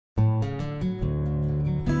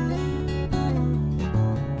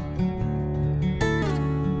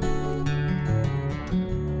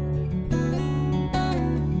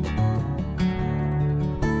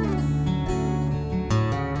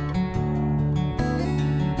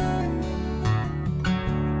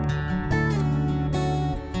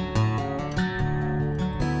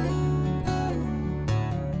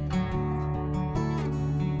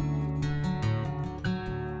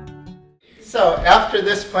So after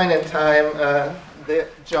this point in time,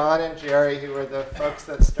 John and Jerry, who were the folks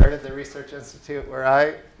that started the Research Institute where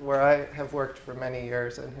I have worked for many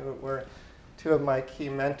years and who were two of my key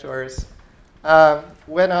mentors,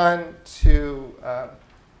 went on to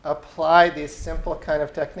apply these simple kind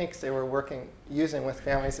of techniques they were using with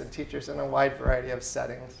families and teachers in a wide variety of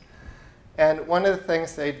settings. And one of the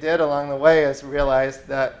things they did along the way is realize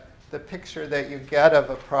that the picture that you get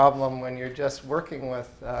of a problem when you're just working with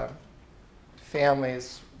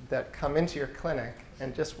families that come into your clinic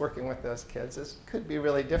and just working with those kids could be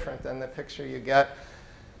really different than the picture you get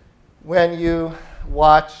when you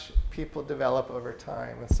watch people develop over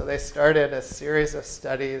time. And so they started a series of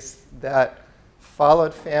studies that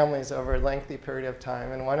followed families over a lengthy period of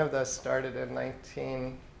time. And one of those started in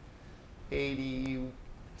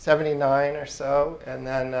 1979 or so, and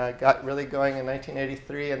then got really going in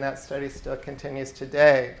 1983. And that study still continues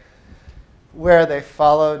today, where they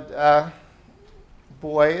followed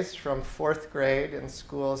boys from 4th grade in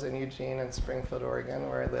schools in Eugene and Springfield, Oregon,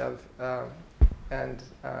 where I live. And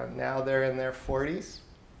now they're in their 40s,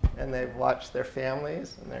 and they've watched their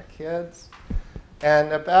families and their kids.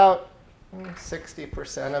 And about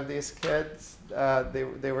 60% of these kids,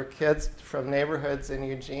 they were kids from neighborhoods in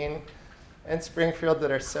Eugene and Springfield that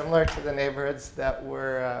are similar to the neighborhoods that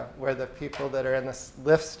were where the people that are in this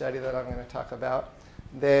LIFT study that I'm going to talk about.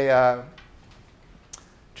 They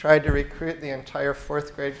tried to recruit the entire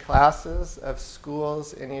 4th grade classes of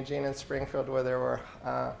schools in Eugene and Springfield where there were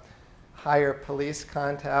higher police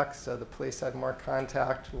contacts, so the police had more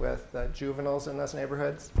contact with juveniles in those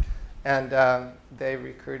neighborhoods. And they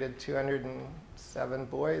recruited 207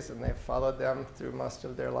 boys, and they followed them through most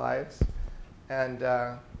of their lives. And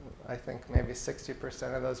I think maybe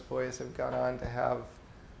 60% of those boys have gone on to have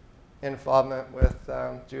involvement with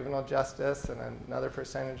juvenile justice, and another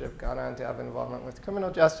percentage have gone on to have involvement with criminal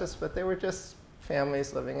justice, but they were just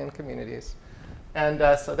families living in communities. And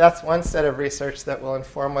so that's one set of research that will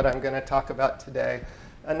inform what I'm going to talk about today.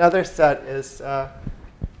 Another set is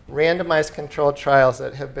randomized controlled trials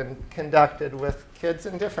that have been conducted with kids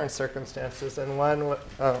in different circumstances. And one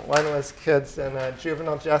was kids in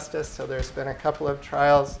juvenile justice, so there's been a couple of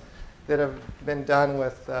trials that have been done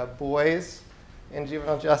with boys in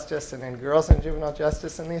juvenile justice and in girls in juvenile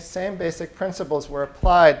justice, and these same basic principles were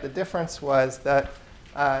applied. The difference was that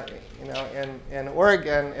in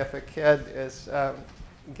Oregon, if a kid is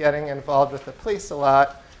getting involved with the police a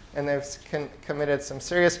lot and they've committed some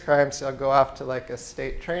serious crimes, they'll go off to like a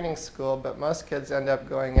state training school, but most kids end up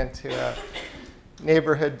going into a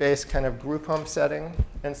neighborhood-based kind of group home setting.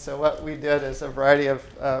 And so what we did is a variety of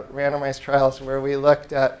randomized trials where we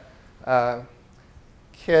looked at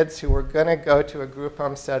kids who were going to go to a group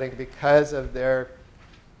home setting because of their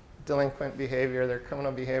delinquent behavior, their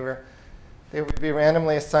criminal behavior. They would be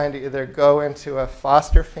randomly assigned to either go into a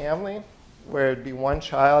foster family where it would be one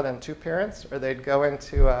child and 2 parents, or they'd go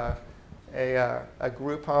into a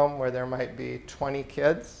group home where there might be 20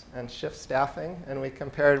 kids and shift staffing. And we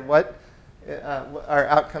compared what are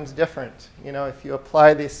outcomes different. You know, if you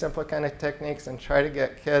apply these simple kind of techniques and try to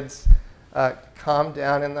get kids calm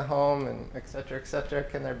down in the home and et cetera,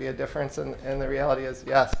 can there be a difference? And the reality is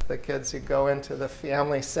yes, the kids who go into the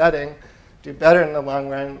family setting do better in the long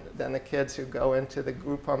run than the kids who go into the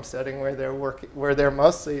group home setting where they're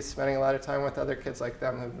mostly spending a lot of time with other kids like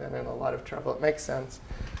them who've been in a lot of trouble. It makes sense.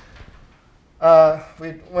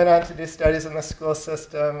 We went on to do studies in the school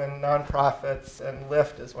system and nonprofits, and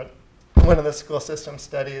LIFT is one of the school system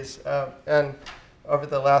studies. And over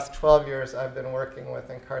the last 12 years, I've been working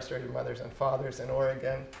with incarcerated mothers and fathers in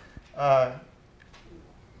Oregon.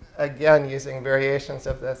 Again, using variations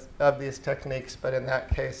of these techniques, but in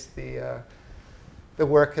that case, the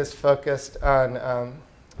work is focused on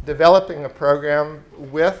developing a program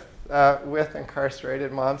with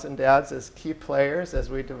incarcerated moms and dads as key players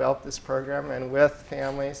as we develop this program, and with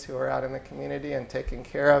families who are out in the community and taking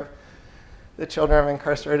care of the children of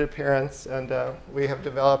incarcerated parents. And we have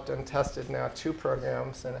developed and tested now 2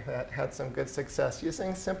 programs and have had some good success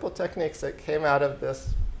using simple techniques that came out of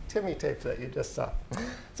this Timmy tape that you just saw.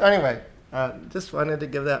 So anyway, just wanted to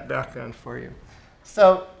give that background for you.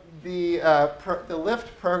 So the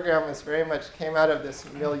LIFT program is very much came out of this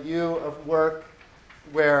milieu of work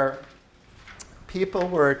where people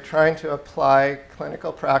were trying to apply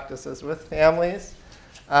clinical practices with families.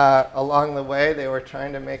 Along the way, they were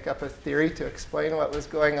trying to make up a theory to explain what was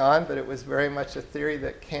going on, but it was very much a theory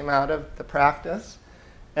that came out of the practice.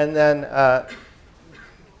 And then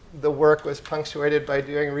the work was punctuated by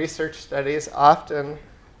doing research studies, often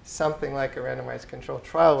something like a randomized controlled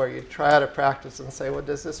trial where you try out a practice and say, well,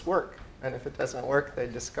 does this work? And if it doesn't work, they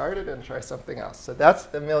discard it and try something else. So that's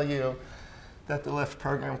the milieu that the LIFT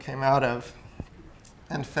program came out of.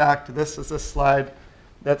 In fact, this is a slide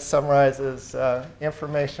that summarizes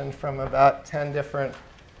information from about 10 different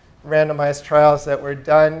randomized trials that were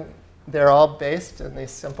done. They're all based in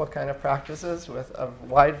these simple kind of practices with a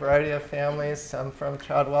wide variety of families, some from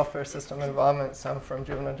child welfare system involvement, some from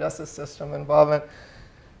juvenile justice system involvement,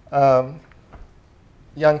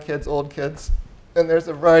 young kids, old kids. And there's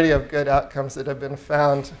a variety of good outcomes that have been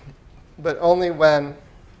found, but only when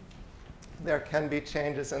there can be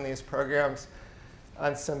changes in these programs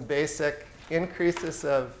on some basic increases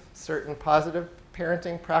of certain positive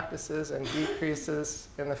parenting practices and decreases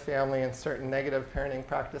in the family in certain negative parenting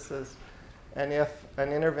practices. And if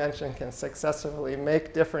an intervention can successfully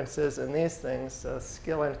make differences in these things, so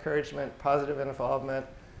skill encouragement, positive involvement,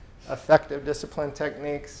 effective discipline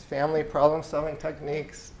techniques, family problem-solving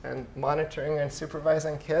techniques, and monitoring and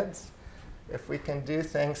supervising kids, if we can do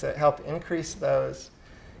things that help increase those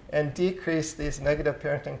and decrease these negative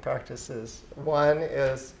parenting practices. One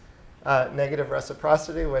is negative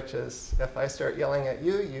reciprocity, which is if I start yelling at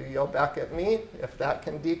you, you yell back at me. If that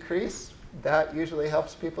can decrease, that usually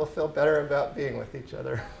helps people feel better about being with each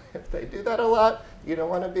other. If they do that a lot, you don't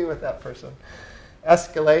want to be with that person.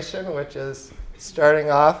 Escalation, which is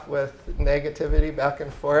starting off with negativity back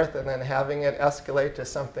and forth and then having it escalate to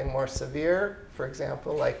something more severe, for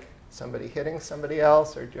example, like somebody hitting somebody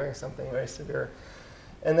else or doing something very severe.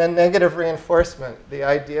 And then negative reinforcement. The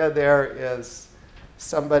idea there is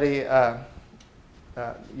somebody,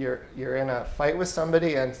 you're in a fight with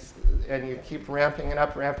somebody and you keep ramping it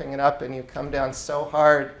up, and you come down so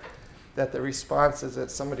hard that the response is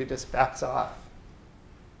that somebody just backs off.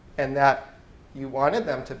 And that you wanted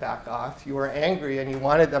them to back off. You were angry and you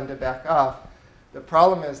wanted them to back off. The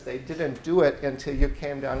problem is they didn't do it until you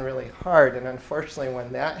came down really hard. And unfortunately,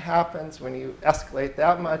 when that happens, when you escalate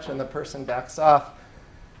that much and the person backs off,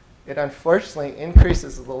 it unfortunately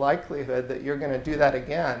increases the likelihood that you're going to do that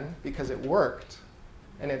again because it worked.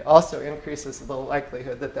 And it also increases the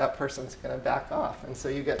likelihood that that person's going to back off. And so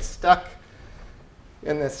you get stuck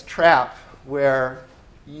in this trap where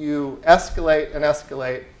you escalate and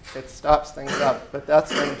escalate. It stops things up. But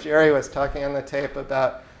that's when Jerry was talking on the tape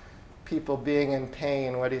about people being in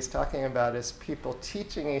pain. What he's talking about is people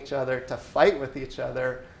teaching each other to fight with each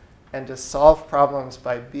other and to solve problems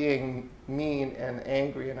by being mean and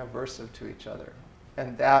angry and aversive to each other.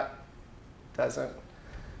 And that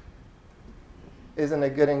isn't a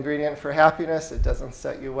good ingredient for happiness. It doesn't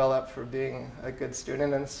set you well up for being a good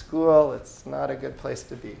student in school. It's not a good place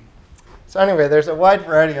to be. So anyway, there's a wide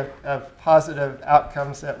variety of positive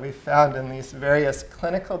outcomes that we found in these various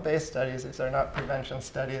clinical-based studies. These are not prevention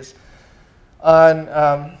studies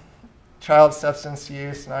on child substance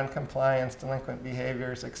use, noncompliance, delinquent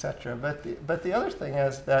behaviors, et cetera. But the other thing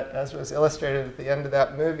is that, as was illustrated at the end of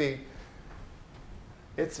that movie,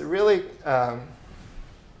 it's really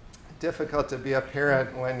difficult to be a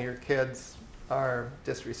parent when your kids are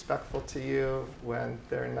disrespectful to you, when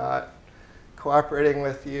they're not cooperating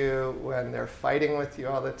with you, when they're fighting with you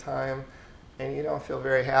all the time, and you don't feel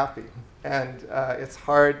very happy. And it's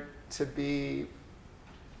hard to be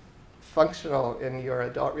functional in your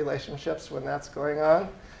adult relationships when that's going on.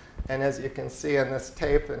 And as you can see in this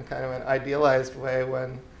tape, in kind of an idealized way,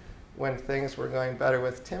 when things were going better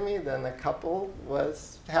with Timmy, then the couple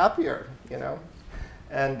was happier, you know.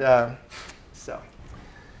 And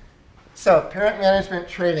so parent management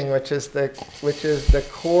training, which is the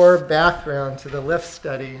core background to the LIFT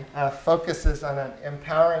study, focuses on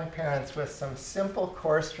empowering parents with some simple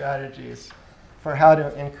core strategies for how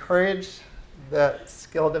to encourage the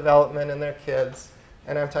skill development in their kids.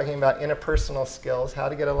 And I'm talking about interpersonal skills, how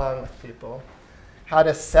to get along with people, how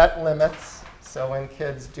to set limits, so when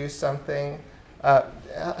kids do something,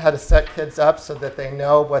 how to set kids up so that they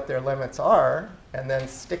know what their limits are, and then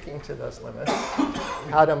sticking to those limits,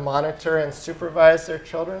 how to monitor and supervise their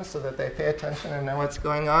children so that they pay attention and know what's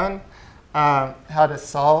going on, how to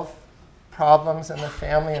solve problems in the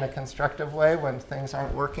family in a constructive way when things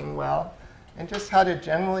aren't working well, and just how to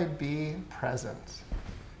generally be present.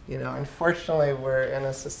 You know, unfortunately, we're in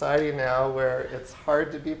a society now where it's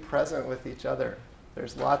hard to be present with each other.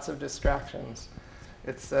 There's lots of distractions.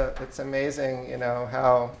 It's amazing, you know,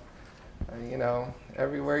 how, you know,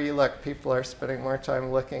 everywhere you look, people are spending more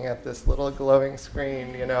time looking at this little glowing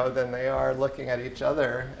screen, you know, than they are looking at each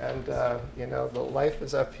other. And, you know, the life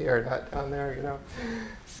is up here, not down there, you know.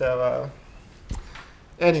 So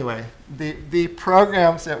anyway, the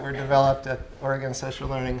programs that were developed at Oregon Social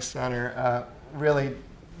Learning Center really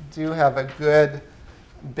do have a good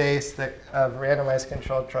base of randomized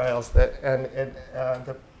controlled trials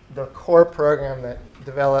the core program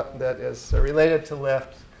that is related to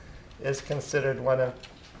LIFT is considered one of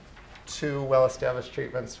 2 well-established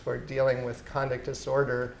treatments for dealing with conduct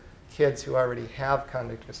disorder kids who already have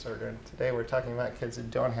conduct disorder. And today we're talking about kids who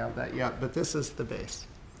don't have that yet, but this is the base.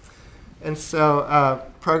 And so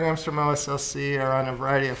programs from OSLC are on a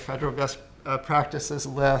variety of federal best practices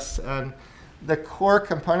lists. And the core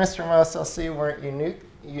components from OSLC weren't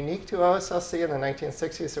unique to OSLC in the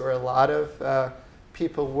 1960s. There were a lot of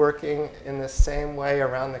people working in the same way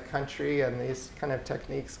around the country, and these kind of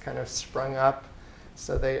techniques kind of sprung up.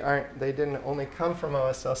 So they didn't only come from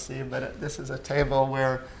OSLC, but this is a table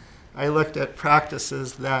where I looked at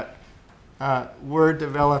practices that were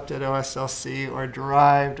developed at OSLC or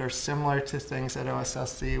derived or similar to things at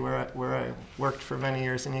OSLC where I worked for many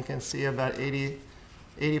years. And you can see about 80%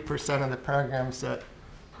 of the programs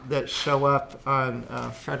that show up on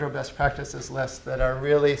federal best practices lists that are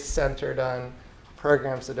really centered on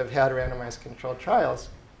programs that have had randomized controlled trials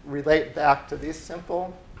relate back to these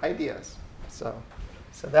simple ideas. So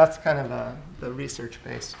that's kind of the research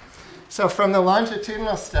base. So from the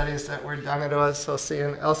longitudinal studies that were done at OSLC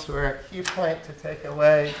and elsewhere, a key point to take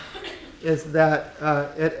away is that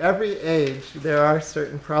at every age, there are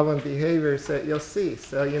certain problem behaviors that you'll see.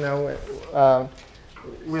 So, you know,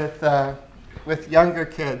 with younger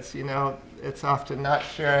kids, you know, it's often not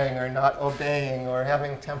sharing or not obeying or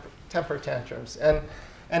having temper tantrums. And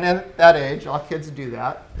at that age, all kids do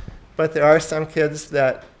that. But there are some kids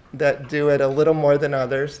that do it a little more than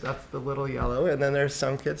others. That's the little yellow. And then there's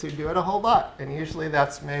some kids who do it a whole lot. And usually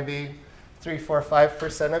that's maybe 3, 4,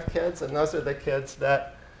 5% of kids. And those are the kids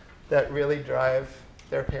that really drive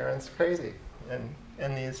their parents crazy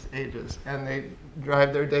in these ages. And they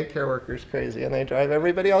drive their daycare workers crazy. And they drive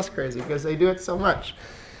everybody else crazy because they do it so much.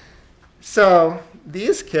 So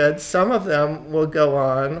these kids, some of them will go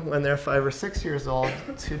on when they're 5 or 6 years old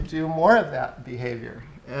to do more of that behavior.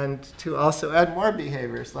 And to also add more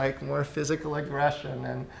behaviors, like more physical aggression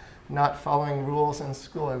and not following rules in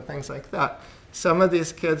school and things like that. Some of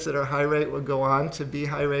these kids that are high rate will go on to be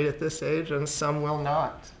high rate at this age, and some will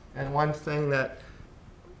not. And one thing that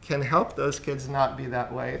can help those kids not be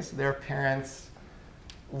that way is their parents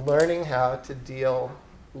learning how to deal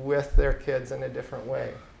with their kids in a different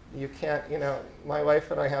way. You can't, you know, my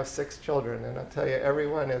wife and I have 6 children, and I'll tell you,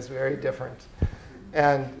 everyone is very different.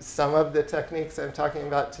 And some of the techniques I'm talking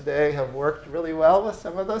about today have worked really well with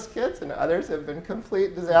some of those kids, and others have been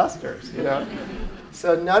complete disasters, you know.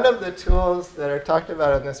 So none of the tools that are talked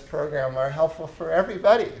about in this program are helpful for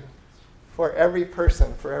everybody, for every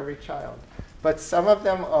person, for every child. But some of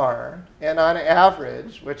them are, and on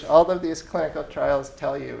average, which all of these clinical trials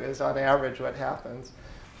tell you is on average what happens,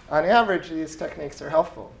 on average these techniques are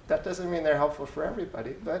helpful. That doesn't mean they're helpful for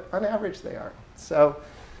everybody, but on average they are. So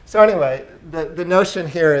anyway, the notion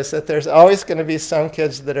here is that there's always going to be some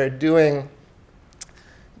kids that are doing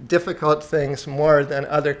difficult things more than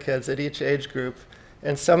other kids at each age group.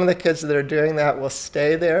 And some of the kids that are doing that will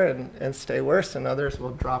stay there and stay worse, and others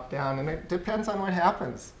will drop down. And it depends on what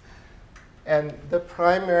happens. And the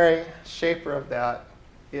primary shaper of that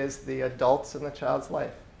is the adults in the child's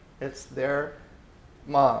life. It's their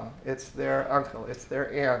mom, it's their uncle, it's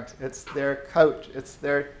their aunt, it's their coach, it's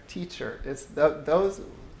their teacher. It's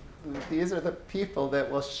these are the people that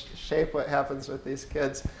will shape what happens with these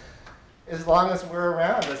kids as long as we're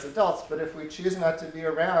around as adults. But if we choose not to be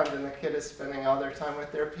around and the kid is spending all their time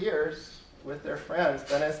with their peers, with their friends,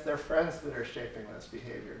 then it's their friends that are shaping those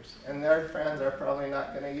behaviors. And their friends are probably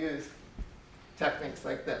not going to use techniques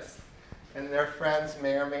like this. And their friends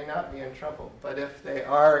may or may not be in trouble. But if they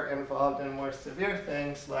are involved in more severe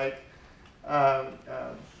things like,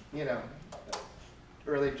 you know,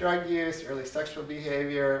 early drug use, early sexual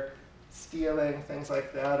behavior, stealing, things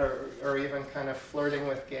like that, or even kind of flirting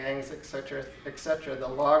with gangs, et cetera,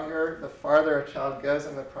 the farther a child goes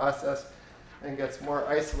in the process and gets more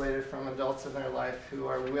isolated from adults in their life who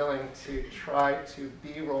are willing to try to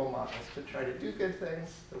be role models, to try to do good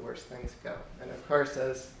things, the worse things go. And of course,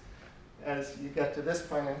 as you get to this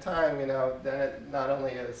point in time, you know, then it not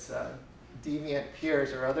only is deviant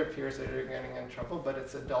peers or other peers that are getting in trouble, but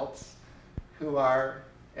it's adults who are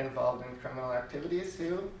involved in criminal activities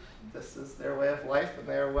who this is their way of life and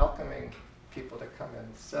they are welcoming people to come in.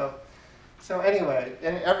 So anyway,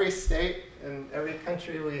 in every state, in every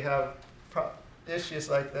country, we have issues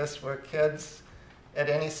like this where kids at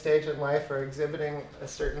any stage in life are exhibiting a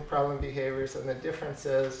certain problem behaviors, and the difference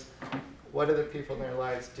is what do the people in their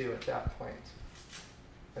lives do at that point?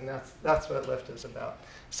 And that's what LIFT is about.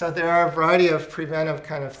 So there are a variety of preventive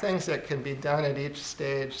kind of things that can be done at each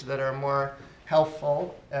stage that are more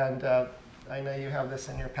helpful, and I know you have this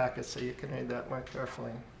in your packet, so you can read that more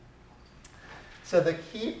carefully. So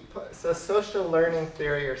so social learning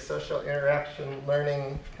theory or social interaction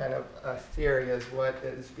learning kind of theory is what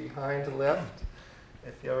is behind lift.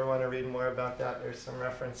 If you ever want to read more about that, there's some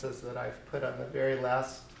references that I've put on the very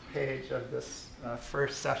last page of this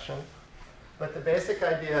first session. But the basic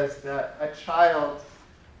idea is that a child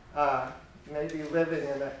may be living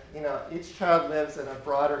in each child lives in a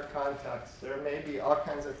broader context. There may be all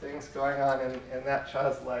kinds of things going on in that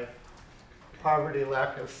child's life. Poverty,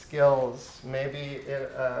 lack of skills, maybe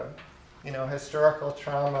historical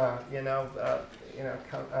trauma.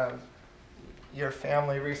 Your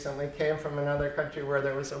family recently came from another country where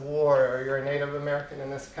there was a war, or you're a Native American in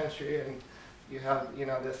this country, and you have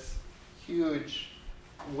this huge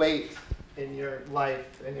weight in your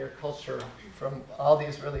life and your culture from all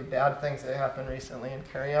these really bad things that happened recently and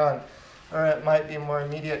carry on. Or it might be more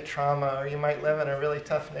immediate trauma, or you might live in a really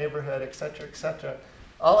tough neighborhood, et cetera, et cetera.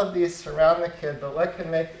 All of these surround the kid, but what can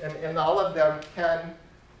make, and all of them can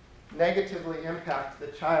negatively impact the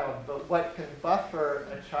child, but what can buffer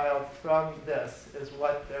a child from this is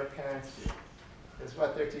what their parents do, is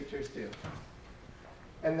what their teachers do.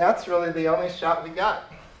 And that's really the only shot we got,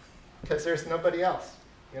 because there's nobody else,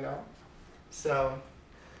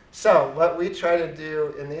 So what we try to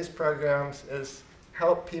do in these programs is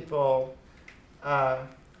help people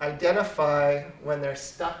identify when they're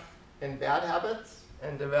stuck in bad habits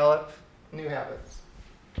and develop new habits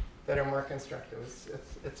that are more constructive.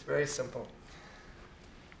 It's very simple.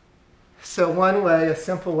 So one way, a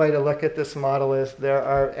simple way to look at this model is there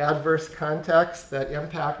are adverse contexts that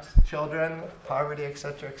impact children, poverty, et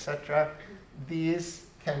cetera. These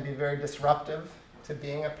can be very disruptive to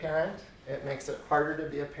being a parent. It makes it harder to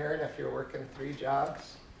be a parent if you're working 3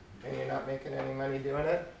 jobs and you're not making any money doing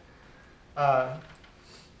it.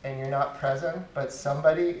 And you're not present, but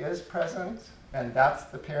somebody is present, and that's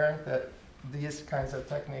the parent that these kinds of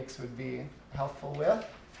techniques would be helpful with.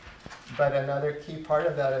 But another key part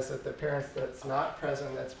of that is that the parent that's not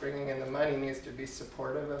present, that's bringing in the money, needs to be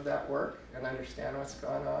supportive of that work and understand what's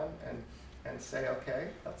going on and say, okay,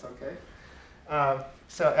 that's okay.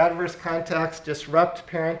 So adverse contexts disrupt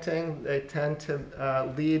parenting. They tend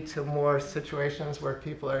to lead to more situations where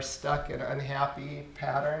people are stuck in unhappy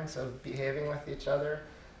patterns of behaving with each other,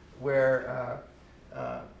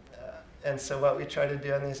 and so what we try to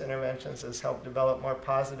do in these interventions is help develop more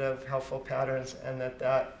positive, helpful patterns, and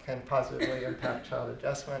that can positively impact child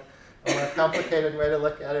adjustment. A more complicated way to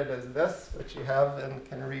look at it is this, which you have and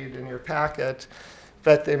can read in your packet.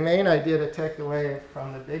 But the main idea to take away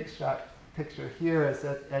from the big shot picture here is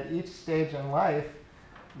that at each stage in life,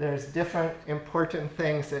 there's different important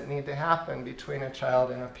things that need to happen between a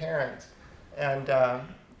child and a parent.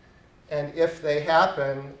 And if they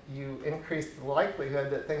happen, you increase the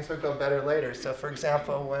likelihood that things will go better later. So for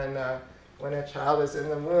example, when a child is in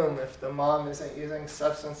the womb, if the mom isn't using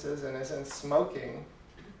substances and isn't smoking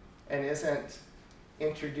and isn't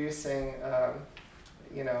introducing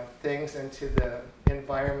things into the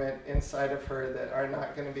environment inside of her that are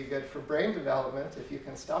not going to be good for brain development, if you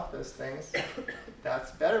can stop those things,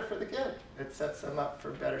 that's better for the kid. It sets them up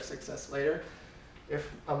for better success later. If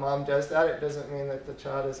a mom does that, it doesn't mean that the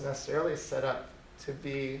child is necessarily set up to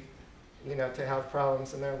be, to have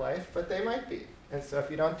problems in their life, but they might be. And so if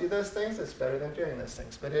you don't do those things, it's better than doing those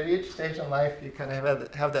things. But at each stage in life, you kind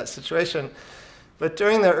of have that situation. But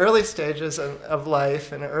during the early stages of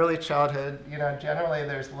life, in early childhood, generally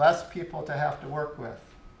there's less people to have to work with.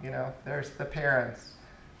 There's the parents,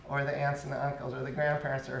 or the aunts and the uncles, or the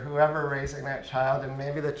grandparents, or whoever raising that child, and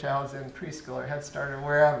maybe the child's in preschool or Head Start or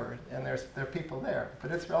wherever, and there are people there.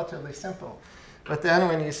 But it's relatively simple. But then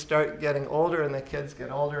when you start getting older and the kids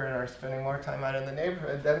get older and are spending more time out in the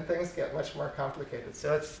neighborhood, then things get much more complicated.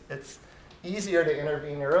 So it's easier to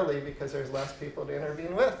intervene early because there's less people to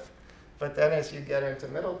intervene with. But then as you get into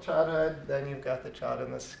middle childhood, then you've got the child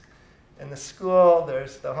in the school,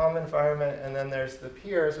 there's the home environment, and then there's the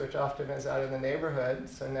peers, which often is out in the neighborhood.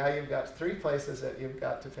 So now you've got 3 places that you've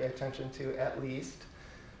got to pay attention to at least.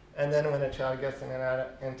 And then when a child gets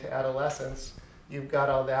into adolescence, you've got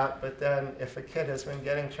all that. But then if a kid has been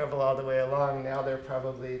getting trouble all the way along, now they're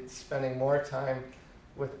probably spending more time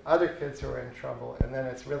with other kids who are in trouble, and then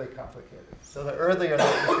it's really complicated. So the earlier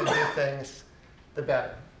that you can do things, the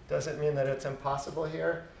better. Doesn't mean that it's impossible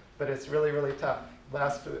here, but it's really, really tough.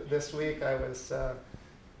 This week I was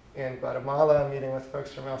in Guatemala meeting with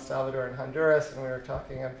folks from El Salvador and Honduras, and we were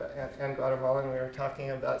talking about, and Guatemala, and we were talking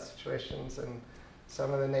about situations in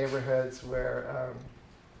some of the neighborhoods where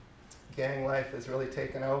gang life is really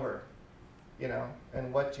taken over,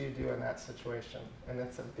 and what do you do in that situation? And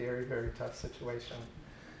it's a very, very tough situation.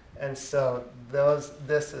 And so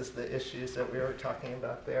this is the issues that we were talking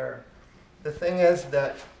about there. the thing is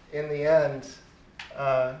that in the end,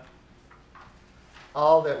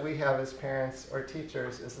 all that we have as parents or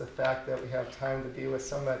teachers is the fact that we have time to be with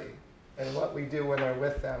somebody. And what we do when they're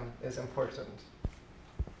with them is important.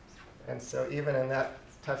 And so even in that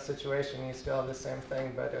tough situation, you still have the same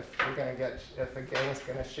thing. But if a gang is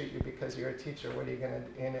going to shoot you because you're a teacher, what are you going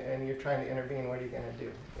to, and you're trying to intervene, what are you going to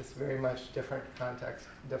do? It's very much different context,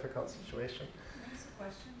 difficult situation. Can I ask a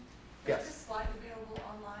question? Yes. Is this slide available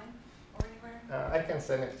online or anywhere? I can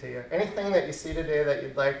send it to you. Anything that you see today that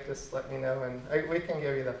you'd like, just let me know, and we can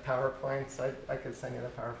give you the PowerPoints. I could send you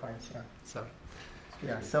the PowerPoints. Yeah. So.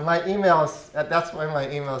 Yeah, so my emails, that's why my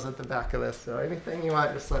email's at the back of this. So anything you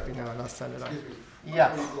want, just let me know and I'll send it on. Excuse me.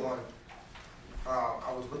 Yes. Before you go on,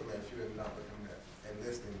 I was looking at you and not looking at and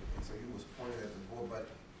listening, and so you was pointing at the board, but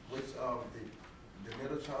which the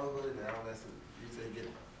middle childhood and adolescent, you say get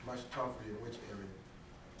much tougher in which area?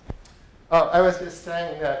 Oh, I was just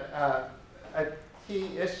saying that a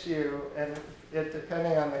key issue, and it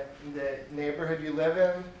depending on the neighborhood you live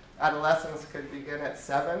in, adolescence could begin at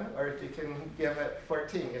 7, or you can give it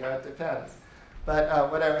 14, it depends.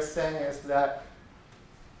 But what I was saying is that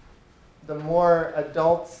the more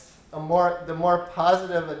adults, the more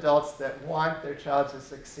positive adults that want their child to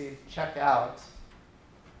succeed check out,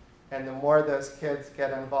 and the more those kids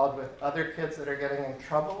get involved with other kids that are getting in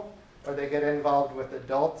trouble, or they get involved with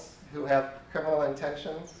adults who have criminal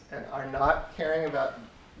intentions and are not caring about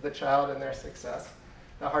the child and their success,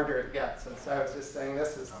 the harder it gets. And so I was just saying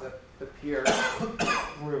this is the peer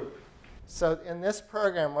group. So in this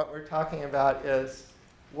program, what we're talking about is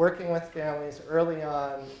working with families early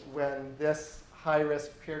on when this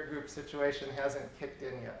high-risk peer group situation hasn't kicked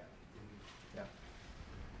in yet.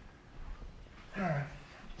 Yeah.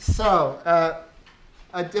 So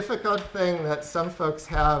a difficult thing that some folks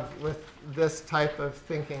have with this type of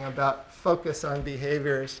thinking about focus on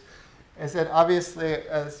behaviors is that obviously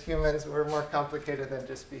as humans we're more complicated than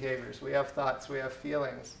just behaviors. We have thoughts, we have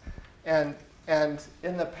feelings. And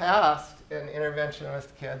in the past, in intervention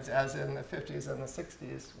with kids, as in the 50s and the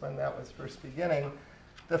 60s when that was first beginning,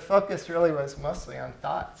 the focus really was mostly on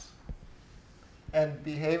thoughts. And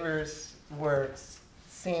behaviors were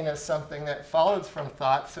seen as something that follows from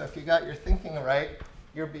thoughts. So if you got your thinking right,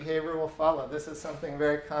 your behavior will follow. This is something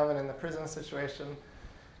very common in the prison situation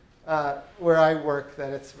where I work,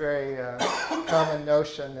 that it's very common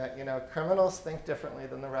notion that criminals think differently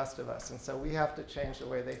than the rest of us. And so we have to change the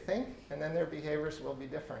way they think, and then their behaviors will be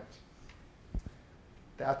different.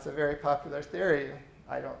 That's a very popular theory.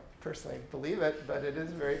 I don't personally believe it, but it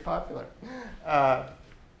is very popular.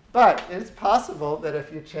 But it's possible that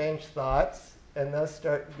if you change thoughts and those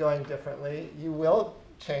start going differently, you will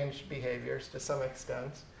change behaviors to some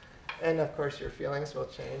extent. And of course, your feelings will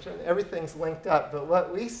change, and everything's linked up. But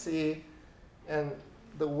what we see in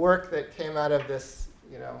the work that came out of this,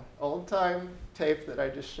 old-time tape that I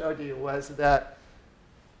just showed you was that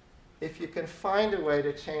if you can find a way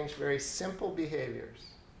to change very simple behaviors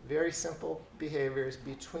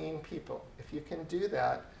between people, if you can do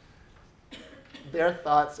that, their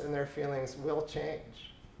thoughts and their feelings will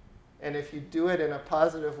change. And if you do it in a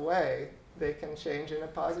positive way, they can change in a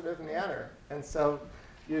positive manner. And so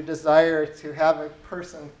your desire to have a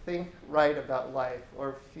person think right about life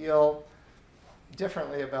or feel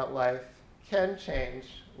differently about life can change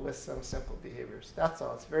with some simple behaviors. That's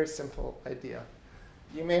all. It's a very simple idea.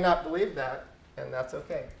 You may not believe that, and that's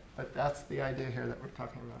okay. But that's the idea here that we're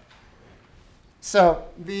talking about. So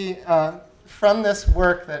from this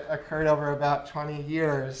work that occurred over about 20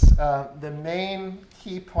 years, the main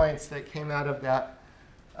key points that came out of that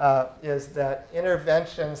is that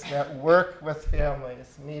interventions that work with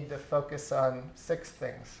families need to focus on 6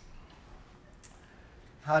 things.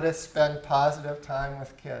 How to spend positive time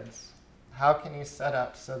with kids. How can you set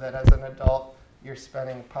up so that as an adult you're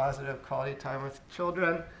spending positive quality time with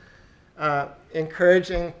children?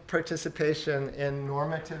 Encouraging participation in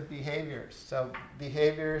normative behaviors. So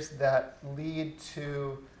behaviors that lead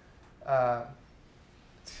to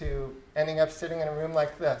ending up sitting in a room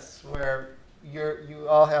like this where you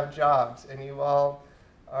all have jobs and you all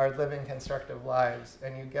are living constructive lives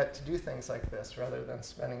and you get to do things like this rather than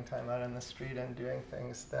spending time out on the street and doing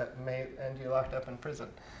things that may end you locked up in prison.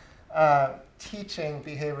 Teaching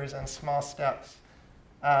behaviors in small steps.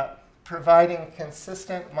 Providing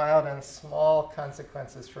consistent, mild, and small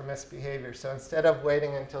consequences for misbehavior. So instead of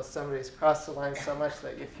waiting until somebody's crossed the line so much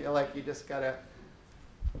that you feel like you just got to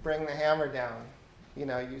bring the hammer down, you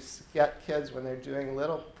get kids when they're doing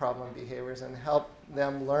little problem behaviors and help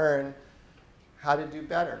them learn how to do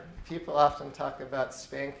better. People often talk about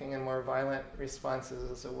spanking and more violent responses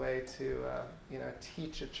as a way to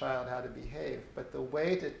teach a child how to behave. But the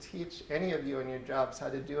way to teach any of you in your jobs how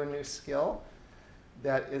to do a new skill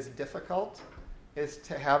that is difficult is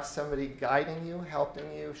to have somebody guiding you,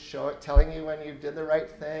 helping you, telling you when you did the right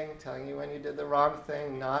thing, telling you when you did the wrong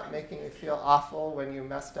thing, not making you feel awful when you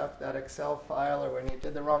messed up that Excel file or when you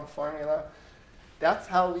did the wrong formula. That's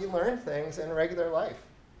how we learn things in regular life.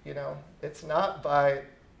 It's not by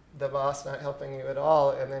the boss not helping you at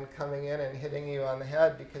all and then coming in and hitting you on the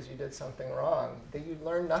head because you did something wrong. You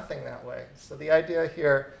learn nothing that way. So the idea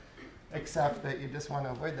here, except that you just want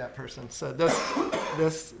to avoid that person. So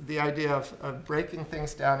the idea of breaking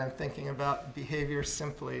things down and thinking about behavior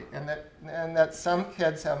simply, and that some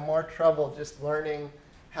kids have more trouble just learning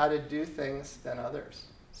how to do things than others.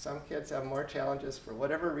 Some kids have more challenges for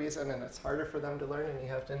whatever reason, and it's harder for them to learn, and you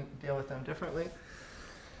have to deal with them differently.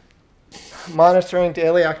 Monitoring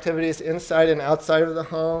daily activities inside and outside of the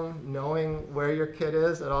home, knowing where your kid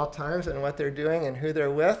is at all times and what they're doing and who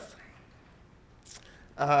they're with.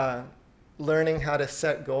 Learning how to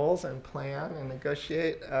set goals and plan and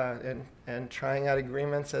negotiate and trying out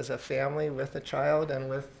agreements as a family with a child and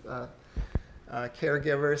with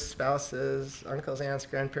caregivers, spouses, uncles, aunts,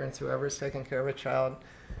 grandparents, whoever's taking care of a child.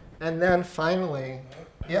 And then finally,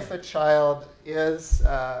 if a child is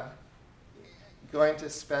going to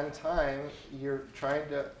spend time, you're trying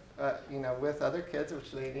to, with other kids,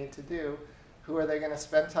 which they need to do, who are they going to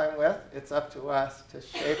spend time with? It's up to us to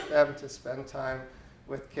shape them to spend time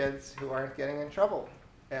with kids who aren't getting in trouble.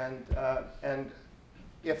 And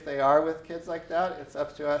if they are with kids like that, it's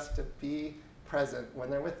up to us to be present when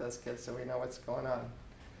they're with those kids so we know what's going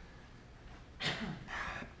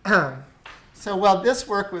on. So while this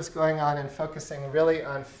work was going on and focusing really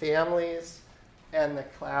on families and the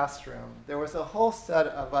classroom, there was a whole set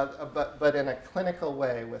of, but in a clinical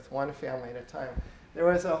way with one family at a time, there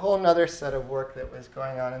was a whole other set of work that was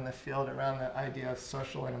going on in the field around the idea of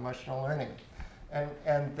social and emotional learning.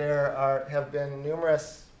 And there have been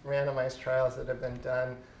numerous randomized trials that have been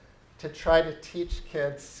done to try to teach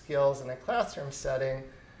kids skills in a classroom setting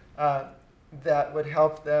that would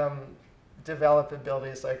help them develop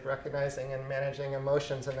abilities like recognizing and managing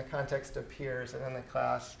emotions in the context of peers and in the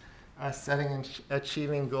class, setting and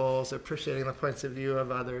achieving goals, appreciating the points of view of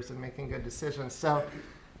others, and making good decisions. So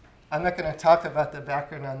I'm not going to talk about the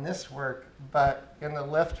background on this work, but in the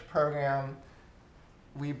LIFT program,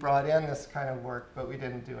 we brought in this kind of work, but we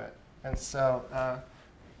didn't do it. And so,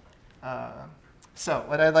 so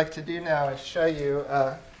what I'd like to do now is show you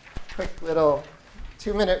a quick little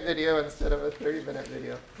 2-minute video instead of a 30-minute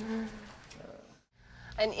video.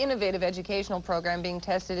 An innovative educational program being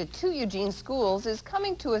tested at 2 Eugene schools is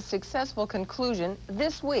coming to a successful conclusion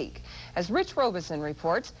this week. As Rich Robeson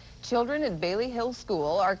reports, children at Bailey Hill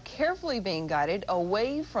School are carefully being guided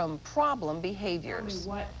away from problem behaviors.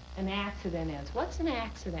 Tell me what an accident is. What's an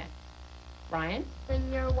accident? Brian?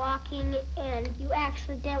 When you're walking and you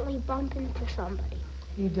accidentally bump into somebody.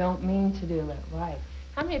 You don't mean to do it, right.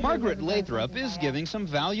 How many of you Margaret have ever done Lathrop something is like giving some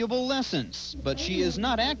valuable lessons, but she is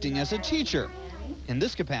not acting as a teacher. In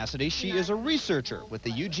this capacity, she is a researcher with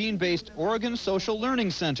the Eugene-based Oregon Social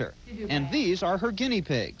Learning Center, and these are her guinea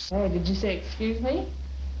pigs. Hey, did you say, excuse me?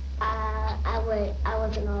 I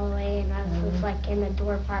wasn't all the way, and I was like in the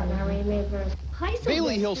door part, and I remember.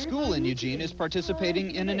 Bailey Hill School in Eugene is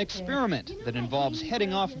participating in an experiment that involves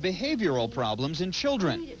heading off behavioral problems in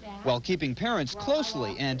children, while keeping parents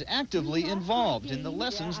closely and actively involved in the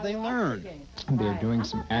lessons they learn. They're doing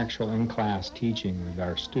some actual in-class teaching with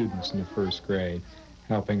our students in the first grade,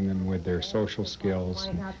 helping them with their social skills,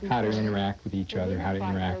 and how to interact with each other, how to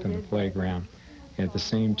interact on the playground. At the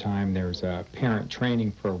same time, there's a parent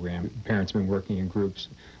training program. Parents have been working in groups,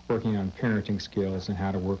 working on parenting skills and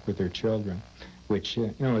how to work with their children, which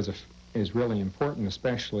is really important,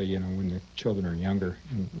 especially when the children are younger.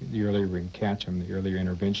 And the earlier we can catch them, the earlier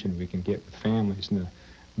intervention we can get with families, and the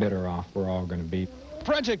better off we're all going to be.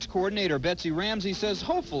 Project coordinator Betsy Ramsey says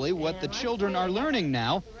hopefully what the children are learning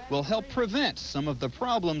now will help prevent some of the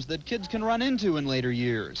problems that kids can run into in later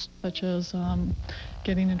years. Such as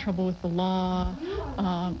getting in trouble with the law,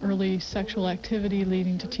 early sexual activity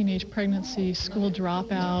leading to teenage pregnancy, school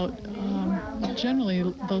dropout,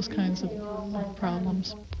 generally those kinds of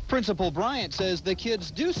problems. Principal Bryant says the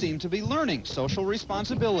kids do seem to be learning social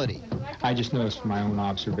responsibility. I just noticed from my own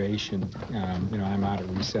observation, I'm out at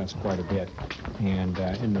recess quite a bit, and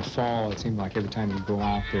in the fall it seemed like every time you go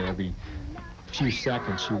out there, every few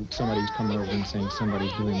seconds somebody's coming over and saying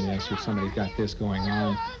somebody's doing this or somebody's got this going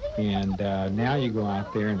on. And now you go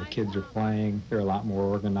out there and the kids are playing, they're a lot more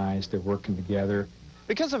organized, they're working together.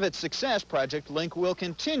 Because of its success, Project Link will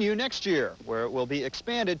continue next year, where it will be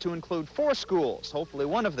expanded to include 4 schools, hopefully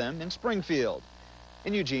one of them in Springfield.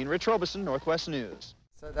 In Eugene, Rich Robeson, Northwest News.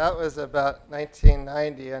 So that was about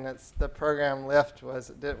 1990, and the program LIFT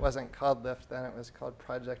it wasn't called LIFT then, it was called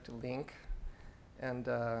Project Link. And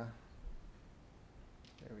there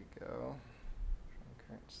we go,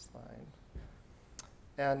 current slide.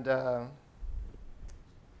 And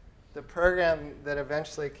the program that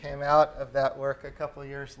eventually came out of that work a couple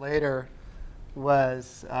years later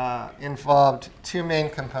involved 2 main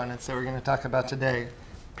components that we're going to talk about today.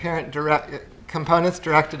 Components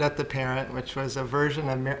directed at the parent, which was a version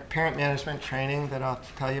of parent management training that I'll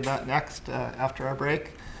tell you about next after our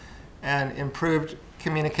break, and improved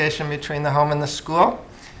communication between the home and the school.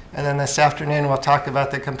 And then this afternoon we'll talk about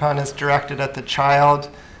the components directed at the child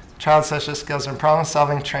social skills and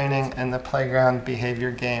problem-solving training, and the playground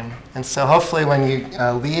behavior game. And so hopefully when you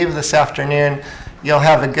leave this afternoon, you'll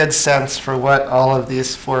have a good sense for what all of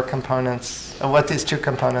these 4 components, what these 2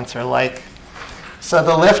 components are like. So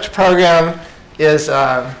the LIFT program is,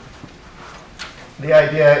 the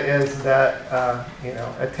idea is that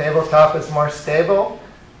a tabletop is more stable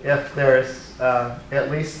if there's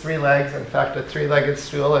at least 3 legs. In fact, a 3-legged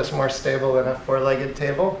stool is more stable than a 4-legged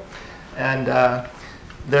table. And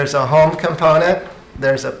there's a home component,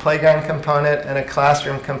 there's a playground component, and a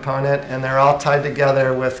classroom component, and they're all tied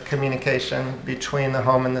together with communication between the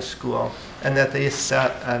home and the school, and that they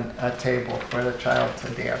set a table for the child to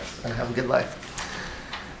dance and have a good life.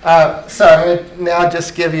 So I'm going to now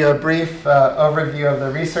just give you a brief overview of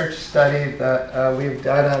the research study that we've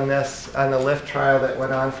done on the LIFT trial that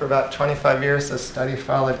went on for about 25 years. The study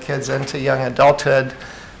followed kids into young adulthood.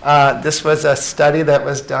 This was a study that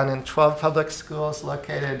was done in 12 public schools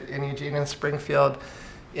located in Eugene and Springfield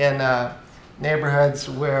in neighborhoods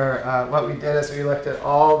where what we did is we looked at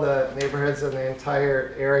all the neighborhoods in the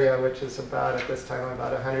entire area, which is about, at this time,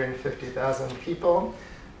 about 150,000 people.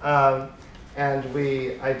 And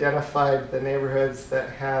we identified the neighborhoods that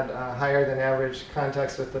had higher than average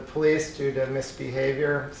contacts with the police due to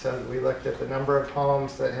misbehavior. So we looked at the number of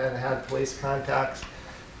homes that had had police contacts.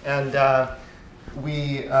 And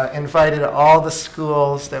we invited all the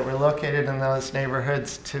schools that were located in those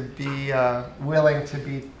neighborhoods to be willing to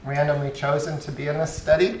be randomly chosen to be in this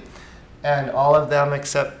study. And all of them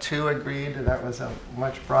except 2 agreed. That was a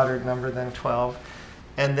much broader number than 12.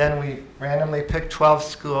 And then we randomly picked 12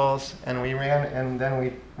 schools, and then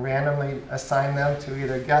we randomly assigned them to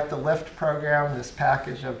either get the LIFT program, this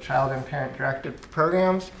package of child and parent-directed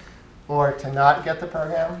programs, or to not get the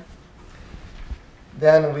program.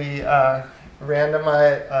 Then we tried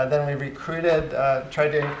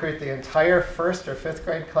to recruit the entire 1st or 5th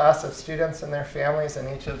grade class of students and their families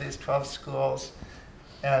in each of these 12 schools.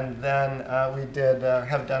 And then we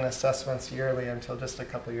have done assessments yearly until just a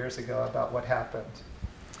couple years ago about what happened.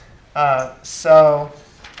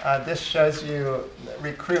 This shows you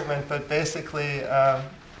recruitment, but basically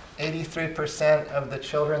 83% of the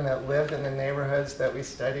children that lived in the neighborhoods that we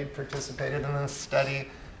studied participated in this study,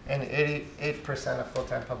 and 88% of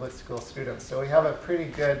full-time public school students. So we have a pretty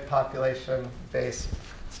good population-based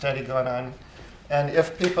study going on. And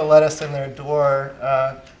if people let us in their door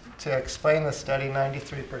to explain the study,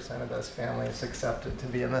 93% of those families accepted to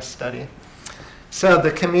be in this study. So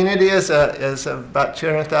the community is about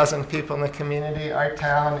 200,000 people in the community. Our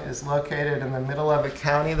town is located in the middle of a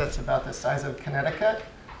county that's about the size of Connecticut.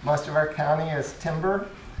 Most of our county is timber,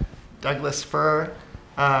 Douglas fir.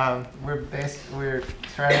 We're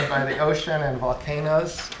surrounded by the ocean and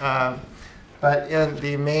volcanoes. But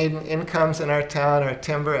the main incomes in our town are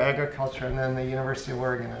timber, agriculture, and then the University of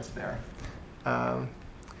Oregon is there.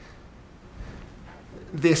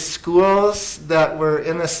 The schools that were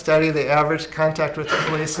in the study, the average contact with the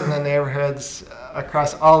police in the neighborhoods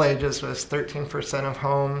across all ages was 13% of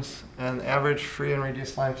homes, and the average free and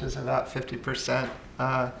reduced lunch is about 50%.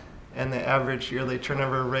 And the average yearly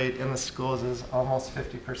turnover rate in the schools is almost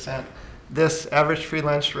 50%. This average free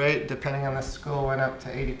lunch rate, depending on the school, went up to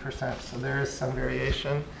 80%, so there is some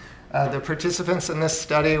variation. The participants in this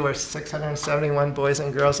study were 671 boys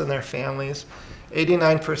and girls and their families.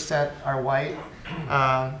 89% are white.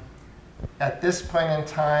 At this point in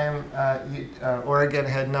time, Oregon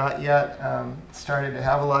had not yet started to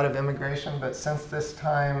have a lot of immigration, but since this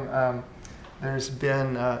time, there's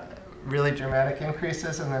been really dramatic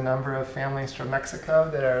increases in the number of families from Mexico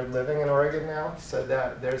that are living in Oregon now, so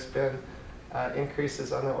that there's been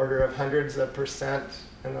increases on the order of hundreds of percent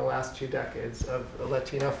in the last 2 decades of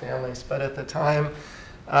Latino families. But at the time,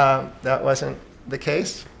 that wasn't the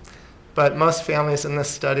case. But most families in this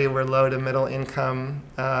study were low to middle income,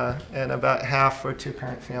 and about half were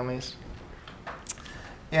 2-parent families.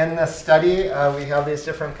 In the study, we have these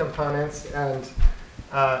different components, and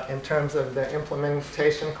in terms of the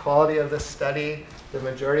implementation quality of the study, the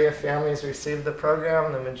majority of families received the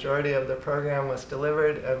program, the majority of the program was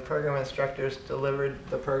delivered, and program instructors delivered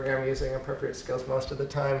the program using appropriate skills most of the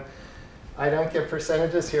time. I don't give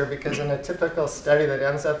percentages here because in a typical study that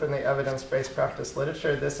ends up in the evidence-based practice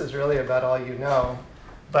literature, this is really about all you know.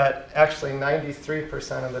 But actually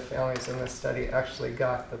 93% of the families in this study actually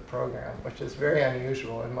got the program, which is very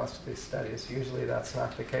unusual in most of these studies. Usually that's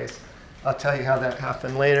not the case. I'll tell you how that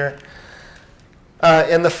happened later.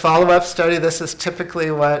 In the follow-up study, this is typically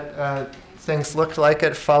what things look like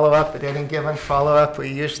at follow-up. At any given follow-up, we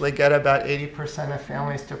usually get about 80% of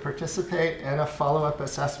families to participate in a follow-up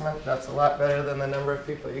assessment. That's a lot better than the number of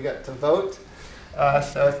people you get to vote.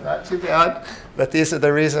 So it's not too bad. But these are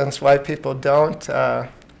the reasons why people don't.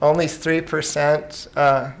 Only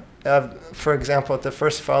 3%, for example, at the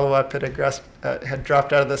first follow-up, had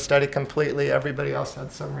dropped out of the study completely. Everybody else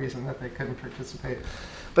had some reason that they couldn't participate.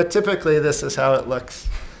 But typically, this is how it looks.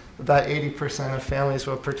 About 80% of families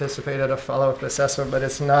will participate at a follow-up assessment, but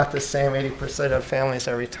it's not the same 80% of families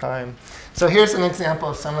every time. So here's an example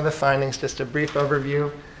of some of the findings, just a brief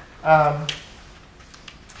overview.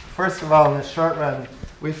 First of all, in the short run,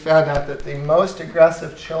 we found out that the most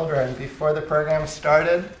aggressive children before the program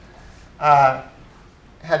started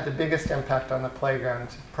had the biggest impact on the playground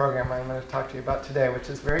program I'm going to talk to you about today, which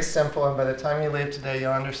is very simple, and by the time you leave today,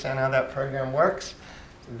 you'll understand how that program works.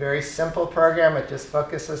 It's a very simple program. It just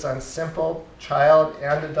focuses on simple child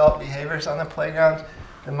and adult behaviors on the playground.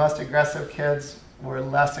 The most aggressive kids were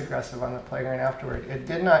less aggressive on the playground afterward. It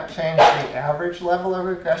did not change the average level of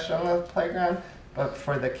aggression on the playground, but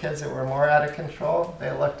for the kids that were more out of control,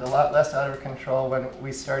 they looked a lot less out of control when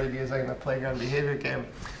we started using the playground behavior game.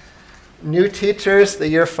 New teachers the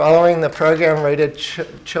year following the program rated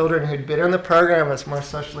children who'd been in the program as more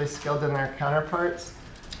socially skilled than their counterparts.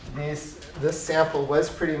 This sample was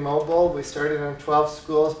pretty mobile. We started in 12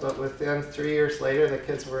 schools, but within 3 years later, the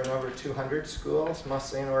kids were in over 200 schools,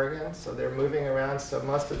 mostly in Oregon. So they're moving around. So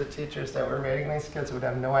most of the teachers that were rating these kids would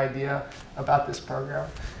have no idea about this program.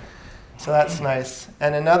 So that's nice.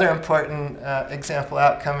 And another important example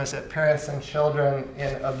outcome is that parents and children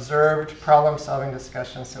in observed problem-solving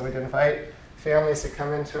discussions. So we'd invite families to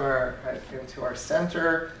come into our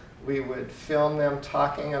center. We would film them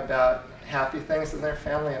talking about happy things in their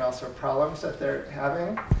family and also problems that they're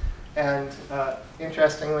having. And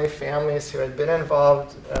interestingly, families who had been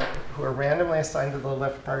involved, who were randomly assigned to the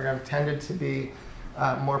LIFT program, tended to be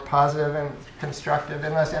more positive and constructive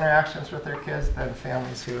in those interactions with their kids than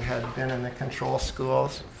families who had been in the control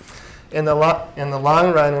schools. In the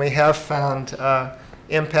long run, we have found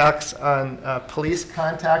impacts on police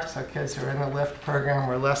contact. So kids who are in the LIFT program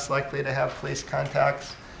were less likely to have police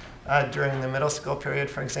contacts during the middle school period,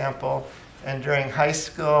 for example. And during high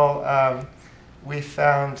school, we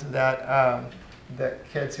found that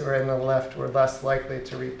kids who were in the LIFT were less likely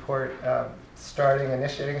to report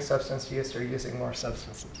initiating substance use or using more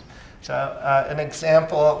substances. So an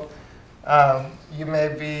example, you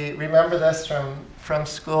may remember this from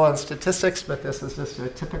school and statistics, but this is just a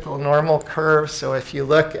typical normal curve. So if you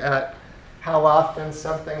look at how often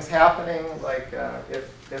something's happening, like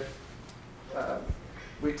if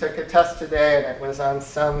we took a test today and it was on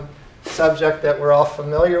some subject that we're all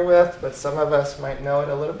familiar with, but some of us might know it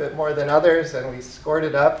a little bit more than others, and we scored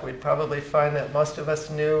it up, we'd probably find that most of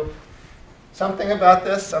us knew something about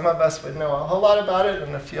this. Some of us would know a whole lot about it,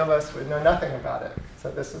 and a few of us would know nothing about it.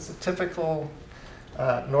 So this is a typical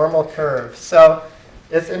normal curve. So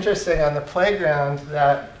it's interesting on the playground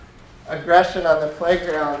that aggression on the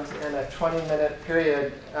playground in a 20-minute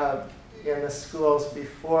period in the schools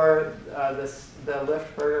before the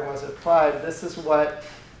LIFT program was applied, this is what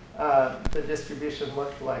the distribution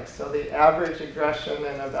looked like. So the average aggression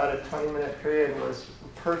in about a 20-minute period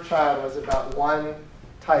per child was about 1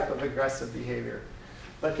 type of aggressive behavior.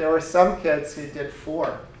 But there were some kids who did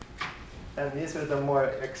 4. And these are the more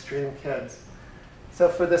extreme kids. So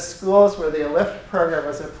for the schools where the LIFT program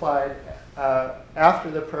was applied,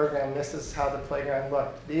 after the program, this is how the playground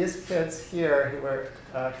looked. These kids here who were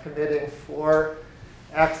committing 4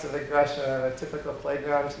 acts of aggression on a typical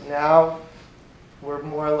playground now were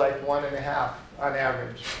more like 1.5 on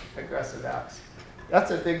average aggressive acts.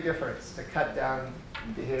 That's a big difference to cut down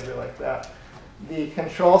behavior like that. The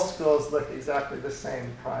control schools look exactly the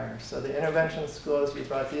same prior. So the intervention schools, you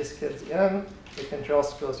brought these kids in. The control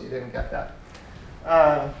schools, you didn't get that.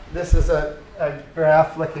 This is a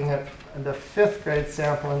graph looking at the 5th grade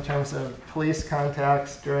sample in terms of police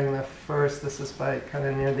contacts during the first. This is by kind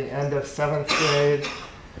of near the end of 7th grade.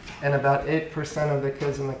 and about 8% of the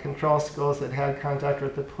kids in the control schools that had contact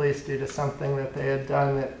with the police due to something that they had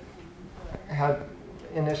done that had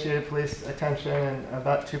initiated police attention, and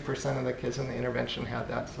about 2% of the kids in the intervention had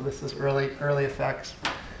that. So this is early effects.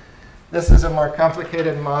 This is a more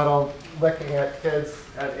complicated model looking at kids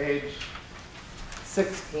at age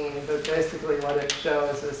 16, but basically what it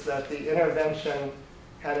shows is that the intervention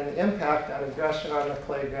had an impact on aggression on the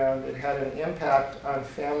playground. It had an impact on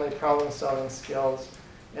family problem-solving skills,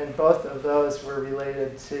 and both of those were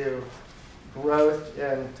related to growth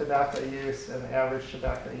in tobacco use and average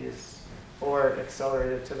tobacco use, or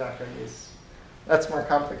accelerated tobacco use. That's more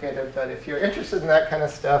complicated, but if you're interested in that kind of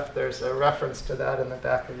stuff, there's a reference to that in the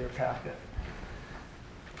back of your packet.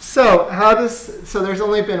 So there's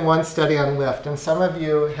only been one study on lift, and some of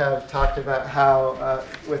you have talked about how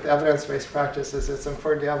with evidence-based practices, it's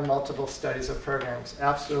important to have multiple studies of programs.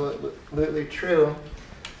 Absolutely true.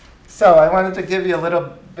 So I wanted to give you a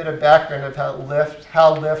little bit of background of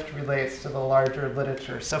how lift relates to the larger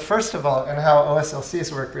literature. So first of all, and how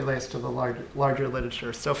OSLC's work relates to the larger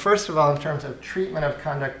literature. So first of all, in terms of treatment of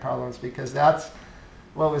conduct problems, because that's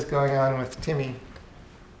what was going on with Timmy.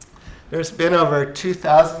 There's been over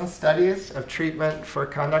 2,000 studies of treatment for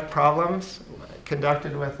conduct problems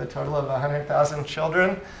conducted with a total of 100,000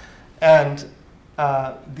 children. And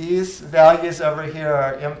these values over here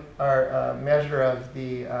are a measure of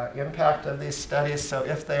the impact of these studies. So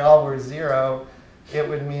if they all were 0, it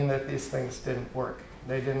would mean that these things didn't work.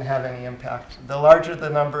 They didn't have any impact. The larger the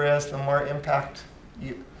number is, the more impact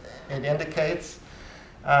it indicates.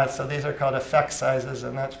 So these are called effect sizes,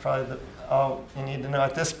 and that's probably all you need to know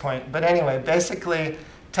at this point. But anyway, basically,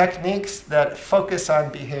 techniques that focus on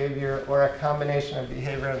behavior or a combination of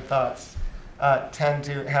behavior and thoughts tend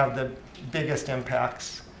to have the biggest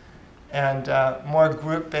impacts. And more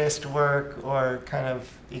group-based work or kind of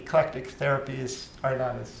eclectic therapies are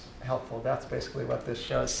not as helpful. That's basically what this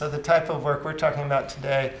shows. So the type of work we're talking about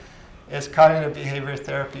today is cognitive behavior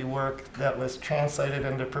therapy work that was translated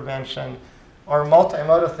into prevention, or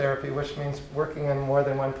multimodal therapy, which means working in more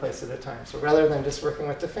than one place at a time. So rather than just working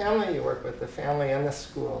with the family, you work with the family and the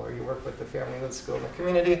school, or you work with the family and the school and the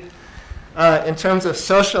community. In terms of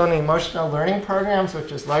social and emotional learning programs,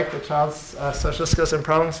 which is like the child's social skills and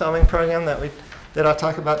problem-solving program that I'll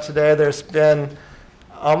talk about today, there's been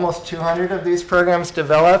almost 200 of these programs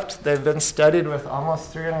developed. They've been studied with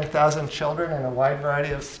almost 300,000 children in a wide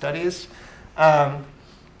variety of studies. And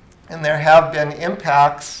there have been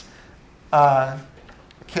impacts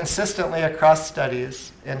consistently across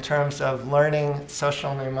studies in terms of learning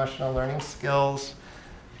social and emotional learning skills.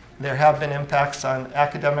 There have been impacts on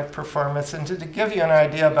academic performance. And to give you an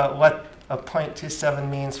idea about what a 0.27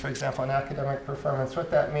 means, for example, in academic performance,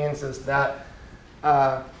 what that means is that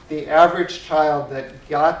the average child that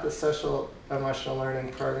got the social emotional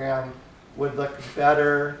learning program would look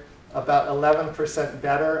better, about 11%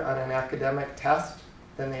 better on an academic test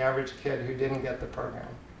than the average kid who didn't get the program.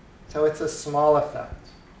 So it's a small effect,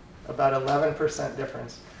 about 11%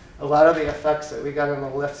 difference. A lot of the effects that we got in the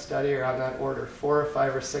LIFT study are on that order, 4 or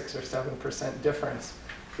 5 or 6 or 7% difference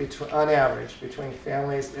on average between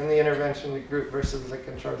families in the intervention group versus the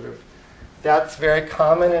control group. That's very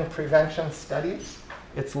common in prevention studies.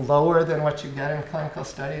 It's lower than what you get in clinical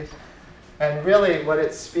studies. And really what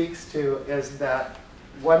it speaks to is that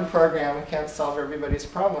one program can't solve everybody's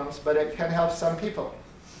problems, but it can help some people.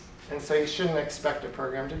 And so you shouldn't expect a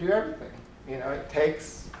program to do everything. You know, it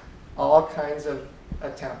takes all kinds of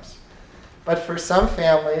attempts. But for some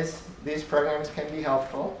families, these programs can be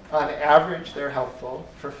helpful. On average, they're helpful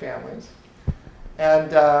for families. And,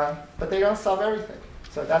 but they don't solve everything.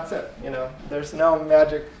 So that's it. You know, there's no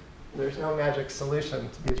magic solution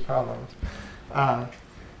to these problems.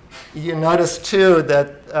 You notice, too,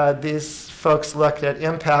 that these folks looked at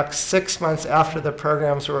impacts 6 months after the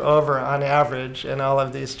programs were over on average in all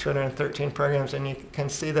of these 213 programs, and you can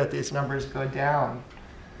see that these numbers go down.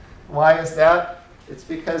 Why is that? It's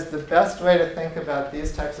because the best way to think about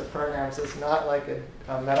these types of programs is not like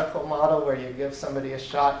a medical model where you give somebody a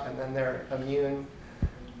shot and then they're immune.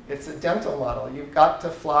 It's a dental model. You've got to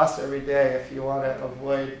floss every day if you want to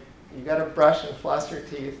avoid, you've got to brush and floss your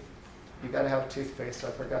teeth. You've got to have toothpaste.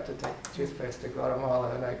 I forgot to take toothpaste to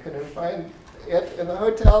Guatemala, and I couldn't find it in the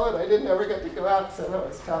hotel, and I didn't ever get to go out, so that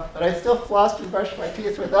was tough. But I still flossed and brushed my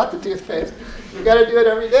teeth without the toothpaste. You've got to do it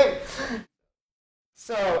every day.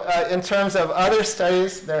 So in terms of other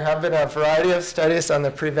studies, there have been a variety of studies on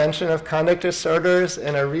the prevention of conduct disorders.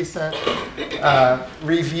 In a recent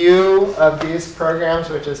review of these programs,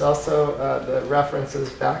 which is also the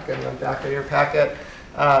references back in the back of your packet,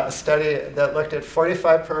 a study that looked at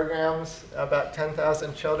 45 programs. About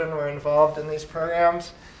 10,000 children were involved in these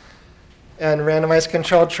programs and randomized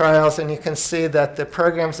controlled trials. And you can see that the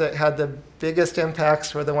programs that had the biggest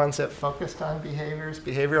impacts were the ones that focused on behaviors,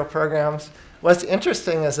 behavioral programs. What's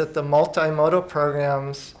interesting is that the multimodal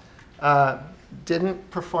programs didn't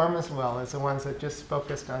perform as well as the ones that just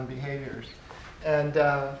focused on behaviors. And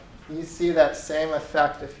you see that same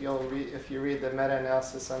effect if you read the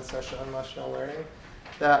meta-analysis on social and emotional learning.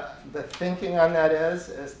 The thinking on that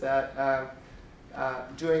is that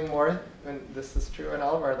doing more, and this is true in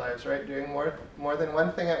all of our lives, right? Doing more than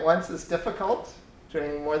one thing at once is difficult.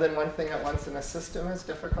 Doing more than one thing at once in a system is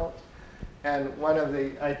difficult. And one of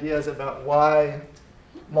the ideas about why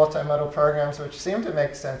multimodal programs, which seem to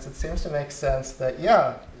make sense, it seems to make sense that,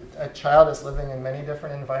 yeah, a child is living in many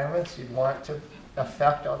different environments. You'd want to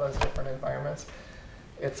affect all those different environments.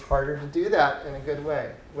 It's harder to do that in a good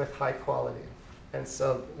way with high quality. And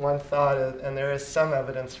so one thought, and there is some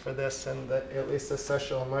evidence for this in at least the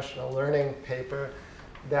social emotional learning paper,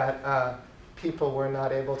 that people were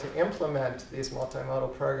not able to implement these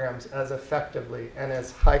multimodal programs as effectively and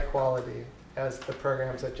as high quality as the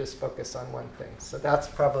programs that just focus on one thing. So that's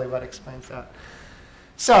probably what explains that.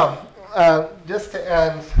 So just to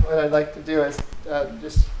end, what I'd like to do is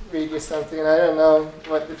just read you something. And I don't know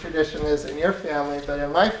what the tradition is in your family, but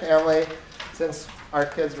in my family, since our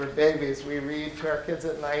kids were babies, we read to our kids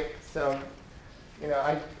at night. So, you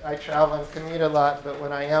know, I travel and commute a lot, but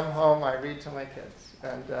when I am home, I read to my kids.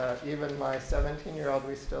 And even my 17-year-old,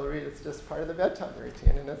 we still read. It's just part of the bedtime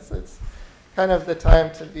routine. And it's kind of the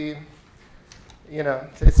time to be, you know,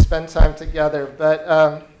 to spend time together.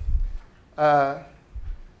 But,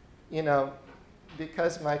 you know,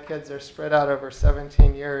 because my kids are spread out over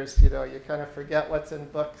 17 years, you know, you kind of forget what's in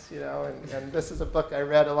books, you know. And this is a book I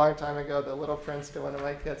read a long time ago, The Little Prince, to one of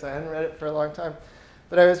my kids. I hadn't read it for a long time.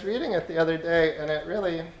 But I was reading it the other day, and it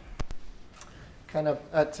really kind of,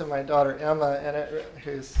 to my daughter Emma, and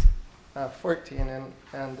who's 14,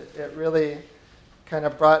 and it really kind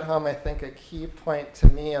of brought home, I think, a key point to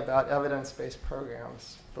me about evidence-based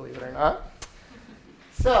programs, believe it or not.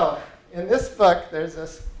 So in this book, there's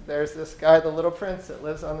this guy, the Little Prince, that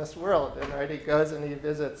lives on this world, and right, he goes and he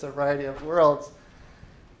visits a variety of worlds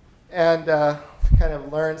and kind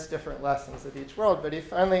of learns different lessons at each world, but he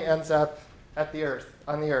finally ends up at the Earth,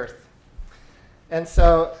 on the Earth. And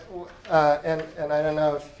so, and I don't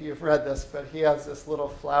know if you've read this, but he has this little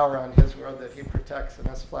flower on his world that he protects, and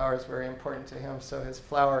this flower is very important to him, so his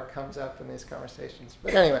flower comes up in these conversations.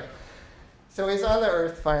 But anyway, so he's on the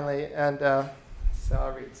Earth finally, and so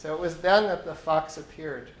I'll read. So it was then that the fox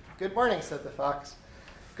appeared. "Good morning," said the fox.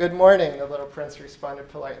 "Good morning," the Little Prince responded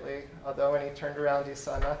politely, although when he turned around he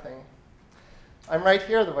saw nothing. "I'm right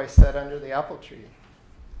here," the voice said, "under the apple tree."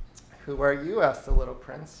 "Who are you?" asked the Little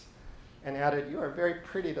Prince, and added, "You are very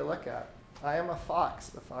pretty to look at." "I am a fox,"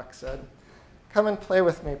 the fox said. "Come and play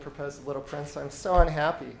with me," proposed the Little Prince. "I'm so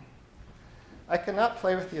unhappy." "I cannot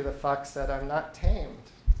play with you," the fox said. "I'm not tamed."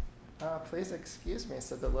 "Please excuse me,"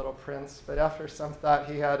 said the Little Prince, but after some thought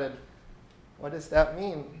he added, "What does that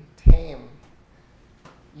mean, tame?"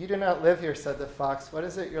 "You do not live here," said the fox. "What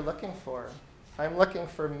is it you're looking for?" "I'm looking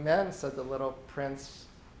for men," said the Little Prince.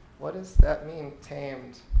 "What does that mean,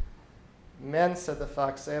 tamed?" "Men," said the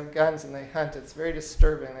fox, "they have guns and they hunt. It's very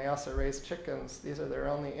disturbing. They also raise chickens. These are their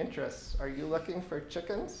only interests. Are you looking for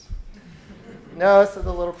chickens?" "No," said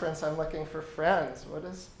the Little Prince, "I'm looking for friends." "What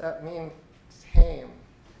does that mean, tame?"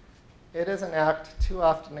 "It is an act too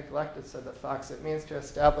often neglected," said the fox. "It means to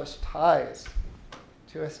establish ties."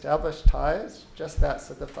 "To establish ties?" "Just that,"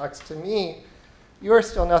 said the fox. "To me, you are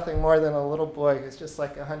still nothing more than a little boy who's just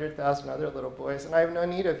like 100,000 other little boys, and I have no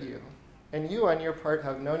need of you. And you, on your part,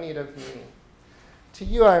 have no need of me. To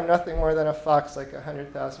you, I am nothing more than a fox like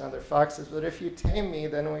 100,000 other foxes, but if you tame me,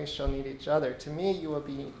 then we shall need each other. To me, you will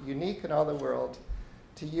be unique in all the world.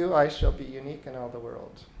 To you, I shall be unique in all the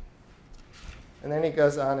world." And then he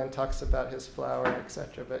goes on and talks about his flower,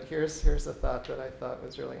 etc. But here's a thought that I thought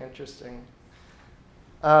was really interesting.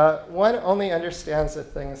 "One only understands the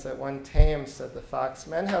things that one tames," said the fox.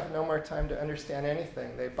 "Men have no more time to understand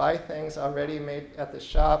anything. They buy things already made at the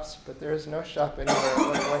shops, but there is no shop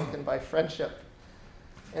anywhere where one can buy friendship.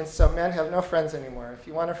 And so men have no friends anymore. If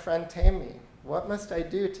you want a friend, tame me." "What must I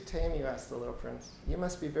do to tame you?" asked the Little Prince. "You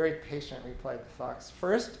must be very patient," replied the fox.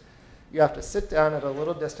 "First, you have to sit down at a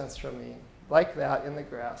little distance from me, like that, in the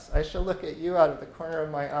grass. I shall look at you out of the corner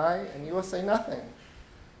of my eye, and you will say nothing.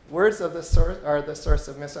 Words are the source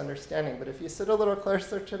of misunderstanding, but if you sit a little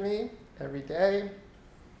closer to me every day..."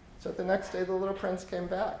 So the next day, the Little Prince came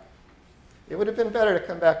back. "It would have been better to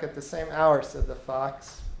come back at the same hour," said the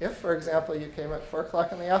fox. If, for example, you came at 4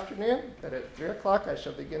 o'clock in the afternoon, that at 3 o'clock I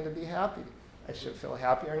shall begin to be happy. I should feel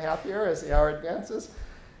happier and happier as the hour advances.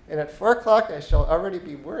 And at 4 o'clock I shall already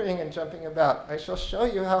be worrying and jumping about. I shall show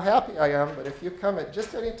you how happy I am, but if you come at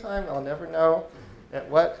just any time, I'll never know at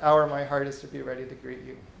what hour my heart is to be ready to greet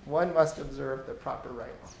you. One must observe the proper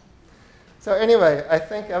rites. So anyway, I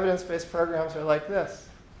think evidence-based programs are like this.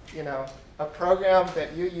 You know, a program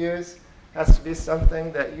that you use has to be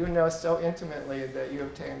something that you know so intimately that you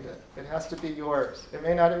obtained it. It has to be yours. It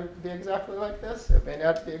may not be exactly like this. It may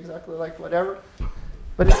not be exactly like whatever.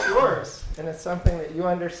 But it's yours, and it's something that you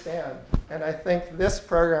understand. And I think this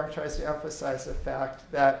program tries to emphasize the fact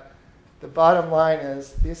that the bottom line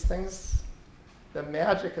is these things, the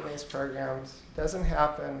magic in these programs doesn't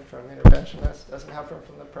happen from interventionists, doesn't happen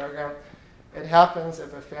from the program. It happens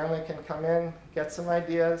if a family can come in, get some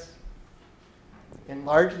ideas,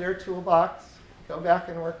 enlarge their toolbox, go back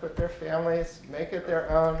and work with their families, make it their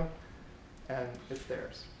own, and it's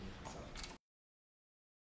theirs.